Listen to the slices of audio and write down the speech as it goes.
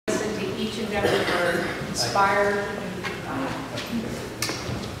Jeffrey, for inspired.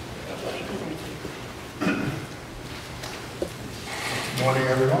 Good morning,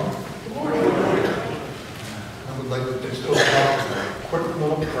 everyone. Good morning. I would like to just open up with a quick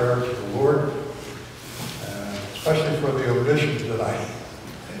little prayer to the Lord, especially for the omissions that I,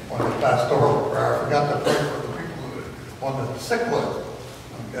 on the pastoral prayer, I forgot to pray for the people who are on the sick list.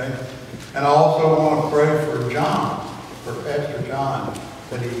 Okay? And I also want to pray for John, for Pastor John,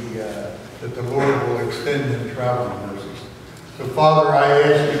 that the Lord will extend him traveling mercies. So, Father, I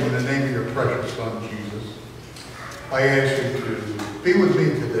ask you in the name of your precious Son, Jesus, I ask you to be with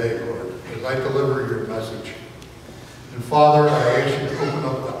me today, Lord, as I deliver your message. And Father, I ask you to open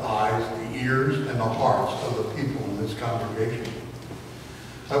up the eyes, the ears, and the hearts of the people in this congregation.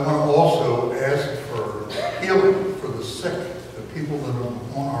 I want to also ask for healing for the sick, the people that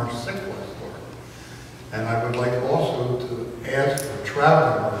are on our sick list, Lord. And I would like also to ask for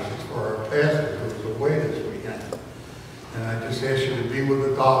traveling mercies for our pastor who is away this weekend. And I just ask you to be with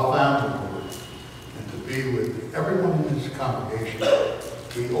the Dahl family, Lord, and to be with everyone in this congregation.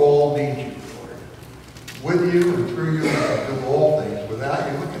 We all need you, Lord. With you and through you, we can do all things.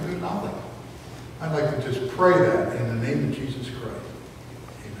 Without you, we can do nothing. I'd like to just pray that in the name of Jesus Christ.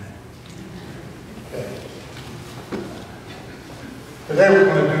 Amen. Okay. Today we're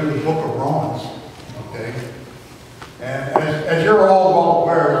going to do the book of Romans. Okay? And as you're all well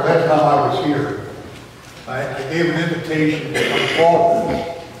aware, last time I was here, I gave an invitation to come forward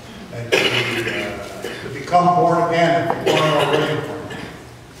and to become born again if you weren't already born again.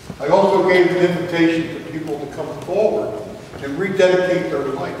 I also gave an invitation to people to come forward and rededicate their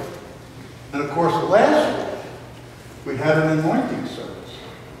life. And of course, last week, we had an anointing service.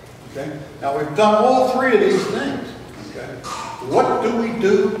 Okay? Now, we've done all three of these things. Okay? What do we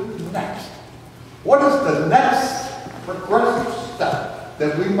do next? What is the next progressive step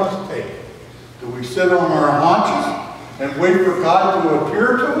that we must take? Do we sit on our haunches and wait for God to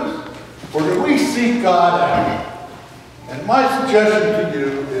appear to us? Or do we seek God out? And my suggestion to you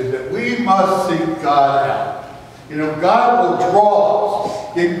is that we must seek God out. You know, God will draw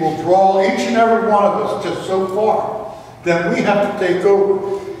us. He will draw each and every one of us just so far. Then we have to take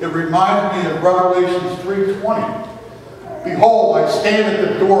over. It reminds me of Revelations 3:20. Behold, I stand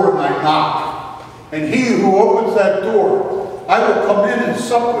at the door and I knock. And he who opens that door, I will come in and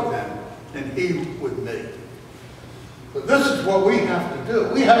sup with him, and he with me. But this is what we have to do.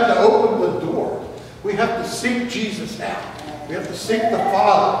 We have to open the door. We have to seek Jesus out. We have to seek the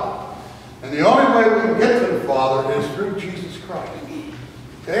Father. And the only way we can get to the Father is through Jesus Christ.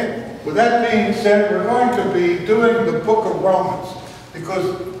 Okay? With that being said, we're going to be doing the book of Romans.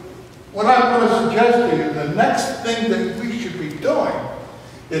 Because what I'm going to suggest to you, the next thing that we should be doing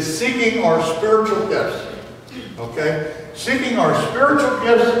is seeking our spiritual gifts. Okay? Seeking our spiritual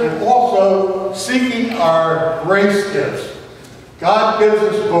gifts and also seeking our grace gifts. God gives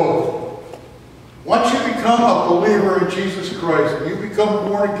us both. Once you become a believer in Jesus Christ and you become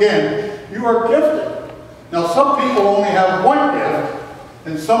born again, you are gifted. Now, some people only have one gift,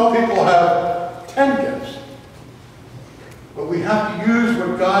 and some people have 10 gifts. But we have to use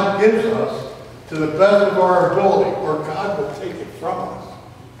what God gives us to the best of our ability, or God will take it from us.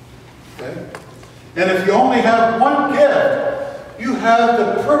 Okay? And if you only have one gift, you have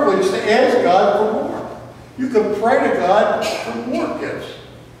the privilege to ask God for more. You can pray to God for more gifts.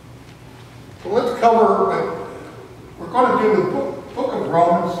 So let's cover, we're going to do the book of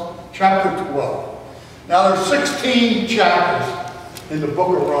Romans, chapter 12. Now there's 16 chapters in the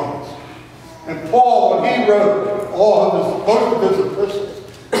book of Romans. And Paul, when he wrote both of his epistles,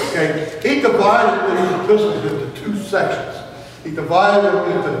 okay, he divided his epistles into two sections. He divided them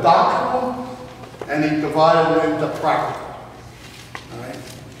into doctrinal, and he divided them into practical. All right?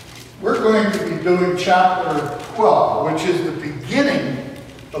 We're going to be doing chapter 12, which is the beginning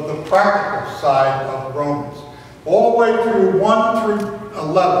of the practical side of Romans. All the way through 1 through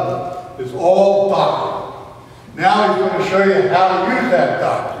 11 is all doctrine. Now he's going to show you how to use that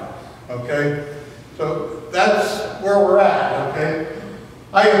doctrine. Okay? So that's where we're at. Okay?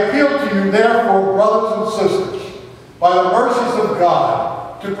 I appeal to you, therefore, brothers and sisters, by the mercies of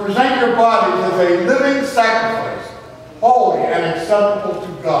God, to present your bodies as a living sacrifice, holy and acceptable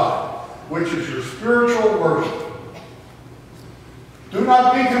to God, which is your spiritual worship. Do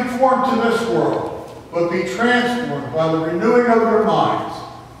not be conformed to this world, but be transformed by the renewing of your minds,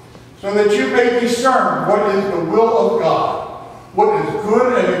 so that you may discern what is the will of God, what is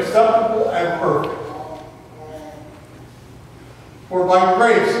good and acceptable and perfect. For by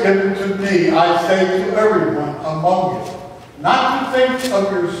grace given to me, I say to everyone among you, not to think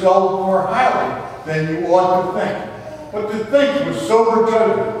of yourself more highly than you ought to think, but to think with sober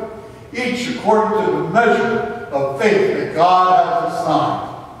judgment, each according to the measure of faith that God has assigned.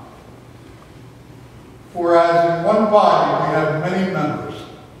 For as in one body we have many members,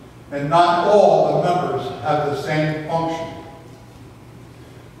 and not all the members have the same function.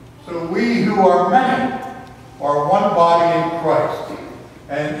 So we who are many are one body in Christ,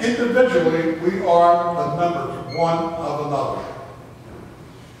 and individually we are the members one of another.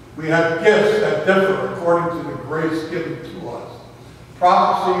 We have gifts that differ according to the grace given to us.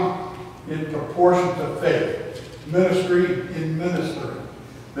 Prophecy in proportion to faith, ministry in ministering,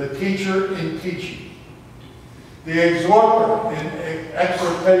 the teacher in teaching, the exhorter in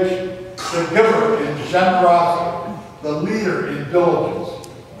exhortation, the giver in generosity, the leader in diligence,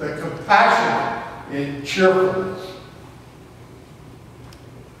 the compassionate in cheerfulness.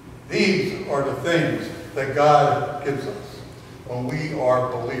 These are the things that God gives us when we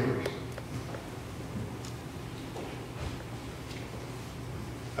are believers.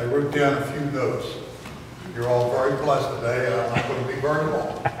 I wrote down a few notes. You're all very blessed today, and I'm not going to be very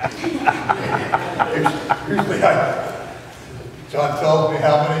long. Usually John tells me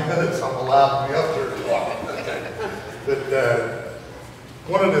how many minutes I'm allowed to be up there to talk. But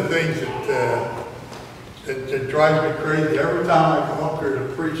one of the things that drives me crazy, every time I come up here to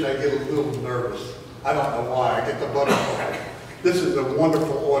preach, I get a little nervous. I don't know why. I get the butterfly. This is a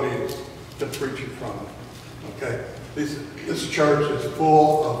wonderful audience to preach in front of. Okay? This church is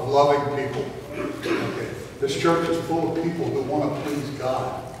full of loving people. Okay? This church is full of people who want to please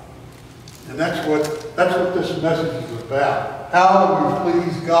God. And that's what this message is about. How do we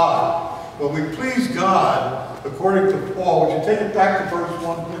please God? Well, we please God according to Paul. Would you take it back to verse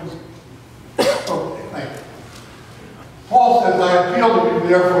 1, please? Okay, thank you. Paul says, I appeal to you,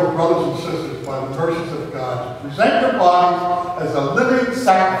 therefore, brothers and sisters, by the mercies of God, to present your bodies as a living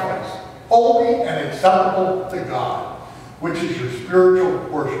sacrifice, holy and acceptable to God, which is your spiritual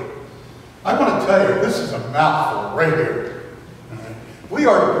worship. I want to tell you, this is a mouthful right here. Right? We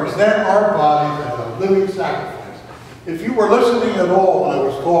are to present our bodies as a living sacrifice. If you were listening at all when I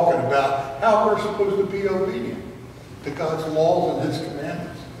was talking about how we're supposed to be obedient to God's laws and His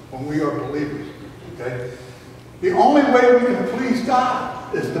commandments when we are believers, okay? The only way we can please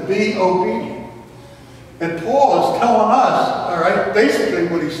God is to be obedient. And Paul is telling us, all right, basically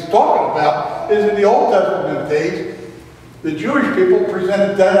what he's talking about is in the Old Testament days, the Jewish people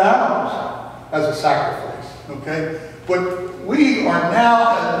presented dead animals as a sacrifice, okay? But we are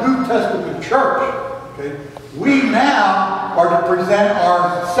now a New Testament church, okay? We now are to present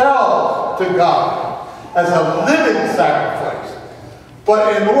ourselves to God as a living sacrifice.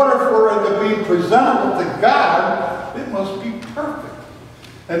 But in order for it to be presentable to God, it must be perfect.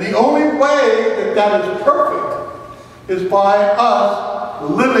 And the only way that is perfect is by us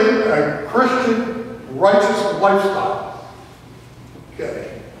living a Christian, righteous lifestyle.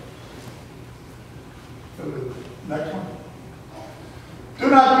 Okay. Go to the next one. Do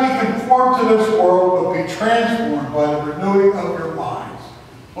not be conformed to this world, but be transformed by the renewing of your minds.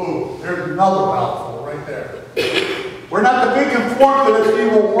 Oh, there's another mouthful right there. We're not to be conformed to this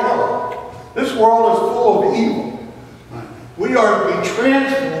evil world. This world is full of evil. We are to be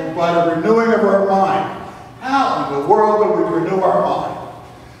transformed by the renewing of our mind. How in the world do we renew our mind?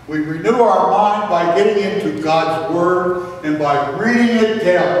 We renew our mind by getting into God's Word and by reading it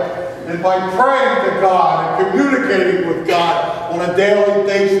daily and by praying to God and communicating with God on a daily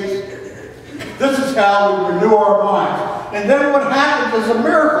basis. This is how we renew our minds. And then what happens is a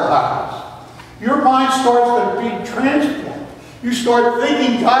miracle happens. Your mind starts to be transformed. You start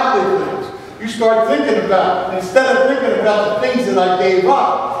thinking godly things. You start thinking about, instead of thinking about the things that I gave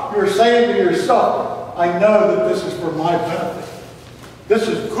up, you're saying to yourself, I know that this is for my benefit. This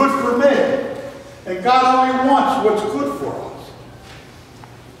is good for me. And God only wants what's good for us.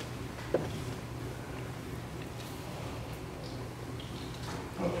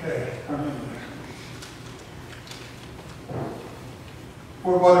 Okay,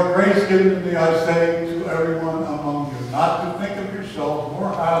 for by the grace given to me, I say to everyone among you, not to think of yourselves more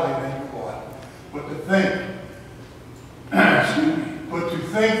highly than you ought, but to think, but to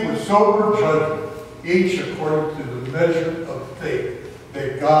think with sober judgment, each according to the measure of faith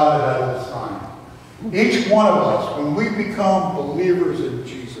that God has assigned. Each one of us, when we become believers in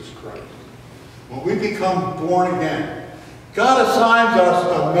Jesus Christ, when we become born again, God assigns us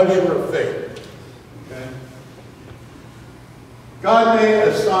a measure of faith. Okay? God may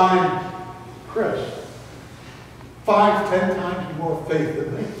assign Chris 5, 10 times more faith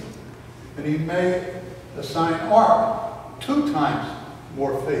than me. And He may assign Art 2 times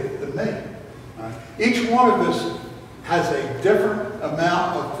more faith than me. Right? Each one of us has a different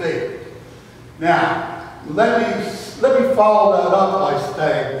amount of faith. Now, let me follow that up by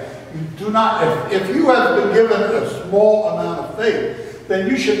saying, you Do not, if you have been given a small amount of faith, then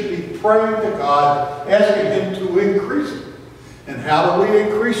you should be praying to God, asking Him to increase it. And how do we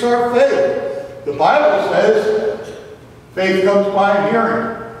increase our faith? The Bible says, faith comes by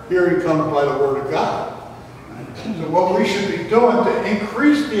hearing. Hearing comes by the Word of God. So what we should be doing to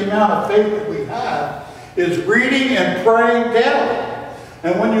increase the amount of faith that we have is reading and praying daily.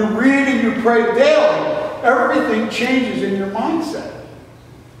 And when you read and you pray daily, everything changes in your mindset.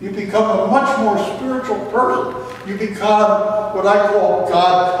 You become a much more spiritual person. You become what I call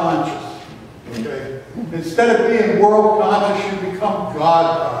God conscious. Okay? Instead of being world conscious, you become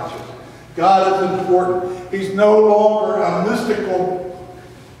God conscious. God is important. He's no longer a mystical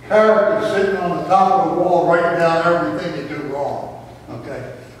character sitting on the top of the wall writing down everything you do wrong.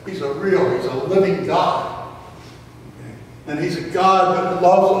 Okay? He's a living God. Okay? And He's a God that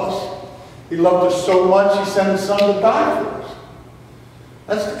loves us. He loved us so much, He sent His Son to die for us.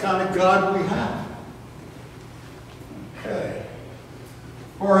 That's the kind of God we have. Okay.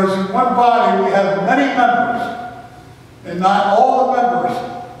 Whereas in one body we have many members, and not all the members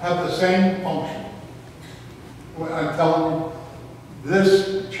have the same function. Well, I'm telling you,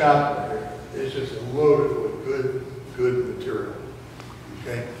 this chapter here is just loaded with good material.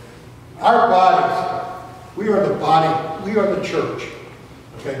 Okay? Our bodies, we are the body, we are the church.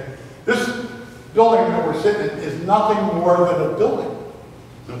 Okay? This building that we're sitting in is nothing more than a building.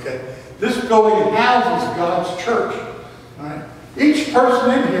 Okay? This building houses God's church. All right? Each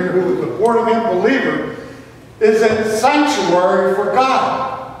person in here who is a born-again believer is a sanctuary for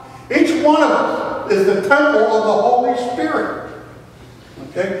God. Each one of us is the temple of the Holy Spirit.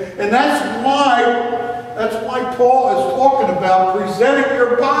 Okay? And that's why Paul is talking about presenting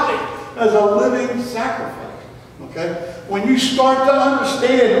your body as a living sacrifice. Okay? When you start to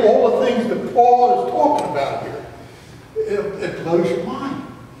understand all the things that Paul is talking about here, it blows your mind.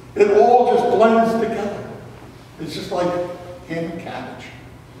 It all just blends together. It's just like ham and cabbage.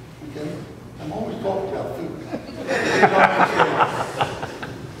 Okay? I'm always talking about food.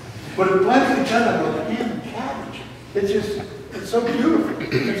 But it blends together like ham and cabbage. It's so beautiful.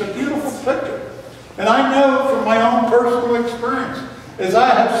 It's a beautiful picture. And I know from my own personal experience, as I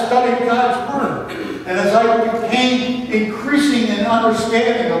have studied God's Word, and as I became increasing in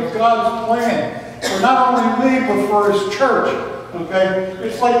understanding of God's plan, for not only me, but for His church, okay?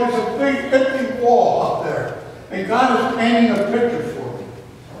 It's like there's a big empty wall up there, and God is painting a picture for me,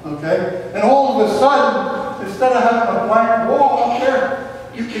 okay? And all of a sudden, instead of having a blank wall up there,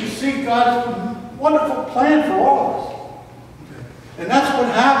 you can see God's wonderful plan for all of us. Okay? And that's what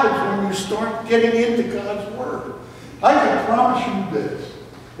happens when you start getting into God's Word. I can promise you this.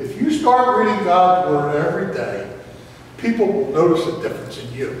 If you start reading God's Word every day, people will notice a difference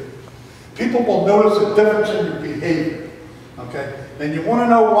in you. People will notice a difference in your behavior. Okay? And you want to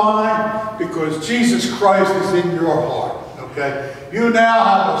know why? Because Jesus Christ is in your heart. Okay? You now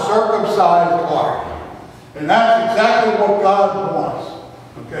have a circumcised heart. And that's exactly what God wants.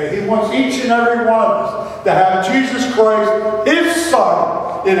 Okay? He wants each and every one of us to have Jesus Christ, His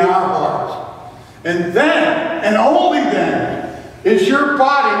Son, in our hearts. And then, and only then, is your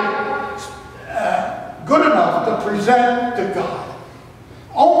body good enough to present to God.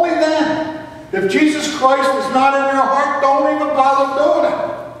 Only then. If Jesus Christ is not in your heart, don't even bother doing it.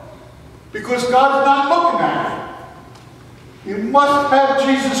 Because God's not looking at you. You must have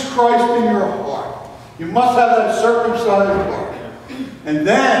Jesus Christ in your heart. You must have that circumcised heart. And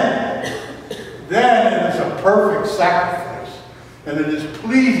then it is a perfect sacrifice. And it is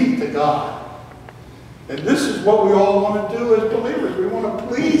pleasing to God. And this is what we all want to do as believers. We want to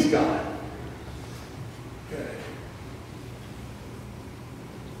please God. Okay.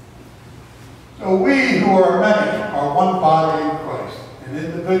 So we who are many are one body in Christ. And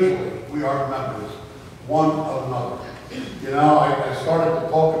individually we are members one of another. You know, I started to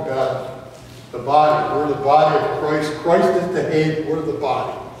talk about the body. We're the body of Christ. Christ is the head. We're the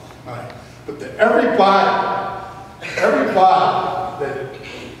body. All right. But every body that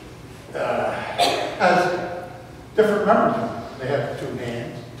has different members in it. They have 2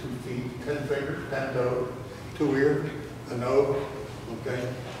 hands, 2 feet, 10 fingers, 10 toes, 2 ears, a nose, okay?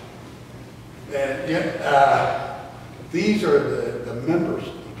 And yet, these are the members,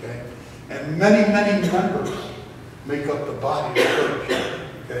 okay? And many members make up the body of the church,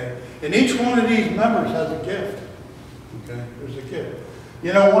 okay? And each one of these members has a gift, okay? There's a gift.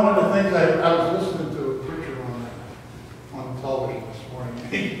 You know, one of the things I was listening to a preacher on television this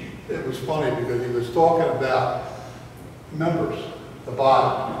morning. It was funny because he was talking about members, the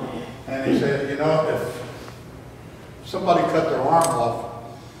body. And he said, you know, if somebody cut their arm off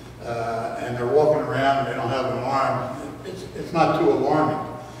and they're walking around and they don't have an arm, it's not too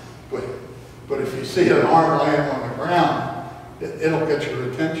alarming. But you see an arm laying on the ground, it'll get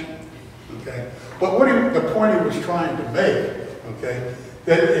your attention, okay? But the point he was trying to make, okay,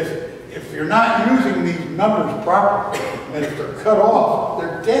 that if you're not using these numbers properly, and if they're cut off,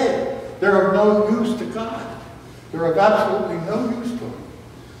 they're dead. They're of no use to God. They're of absolutely no use to Him.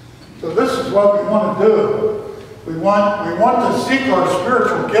 So this is what we want to do. We want to seek our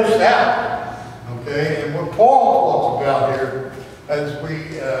spiritual gifts out, okay? And what Paul talks about here, as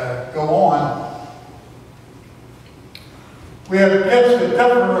we go on, we have gifts that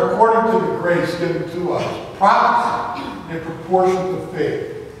differ according to the grace given to us. Prophecy in proportion to faith.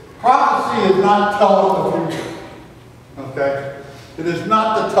 Prophecy is not telling the future, okay? It is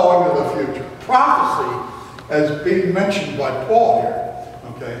not the telling of the future. Prophecy, as being mentioned by Paul here,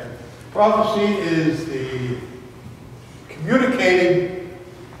 okay? Prophecy is the communicating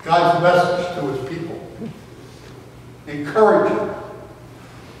God's message to His people. Encouraging,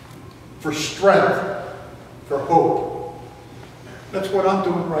 for strength, for hope. That's what I'm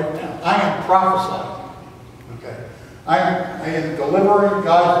doing right now. I am prophesying, okay? I am delivering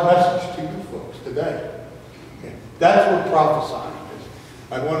God's message to you folks today. Okay? That's what prophesying is.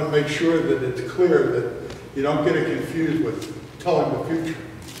 I want to make sure that it's clear that you don't get it confused with telling the future.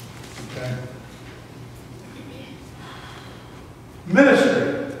 Okay?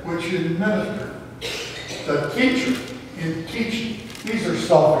 Ministry, which is minister. The teacher in teaching. These are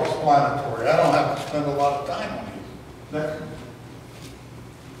self-explanatory. I don't have to spend a lot of time on these. Next one.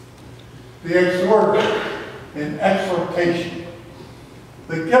 The exhorter in exhortation.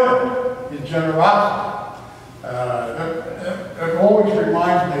 The giver in generosity. It always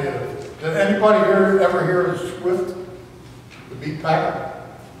reminds me of, did anybody here ever hear of Swift, the meat packer?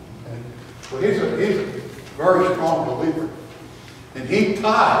 Okay. Well, he's a very strong believer. And he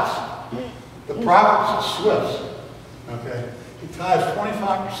tithes the profits of Swifts. Okay? He tithes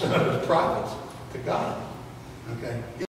 25% of his profits to God. Okay?